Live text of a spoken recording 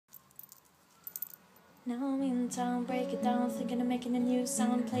Now I'm in town, break it down, thinking of making a new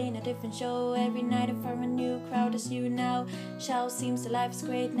sound, playing a different show every night in front of a new crowd. As you now shout, seems the life is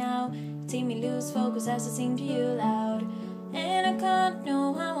great now. See me lose focus as I sing to you loud, and I can't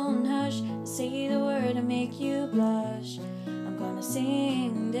know I won't hush. Say the word and make you blush. I'm gonna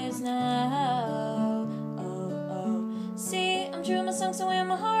sing this now. Oh, oh. See, I'm true to my songs, so where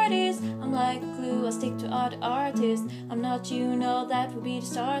my heart is. I'm like a glue, I stick to other artists. I'm not you, know that would be the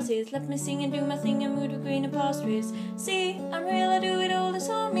stars is. Let me sing and do my thing and move with green apostrophes. See, I'm real, I do it all, that's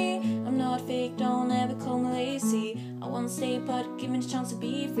on me. I'm not fake, don't ever call me lazy. I wanna stay but give me the chance to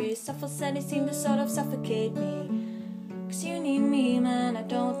be free. Stuff said it seemed to sort of suffocate me. Cause you need me, man, I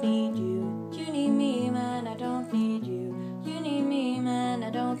don't need you. You need me, man, I don't need you. You need me, man, I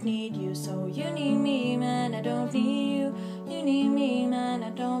don't need you. So you need me, man, I don't need you. You need me, man,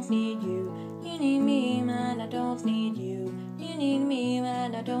 I don't need you. You need me, man, I don't need you. You need me,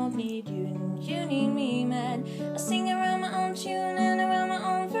 man, I don't need you. And you need me, man. I sing around my own tune and around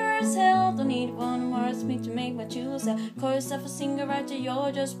my own verse. Hell, don't need one word me to make my choose. Call yourself a singer writer,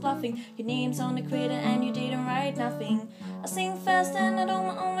 you're just bluffing. Your name's on the credit and you didn't write nothing. I sing fast and I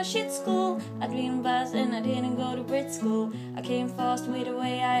don't own my shit school. I dream fast and I didn't go to Brit school. I came fast with the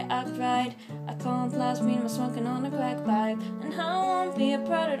way I act right. I can't last me, I'm smoking on a crack pipe. And I won't be a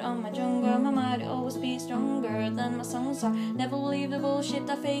product of my jungle. My might always be stronger than my songs are. Never believe the bullshit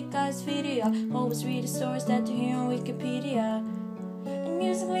that fake guys feed you. Always read the stories that you hear on Wikipedia. And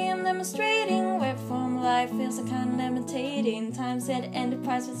musically I'm demonstrating where from life feels like kind of imitating. Times at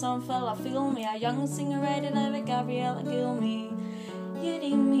enterprise with some fella feel me. A young singer writer like Gabrielle Gilme. You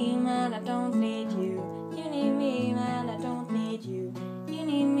need me, man, I don't need you.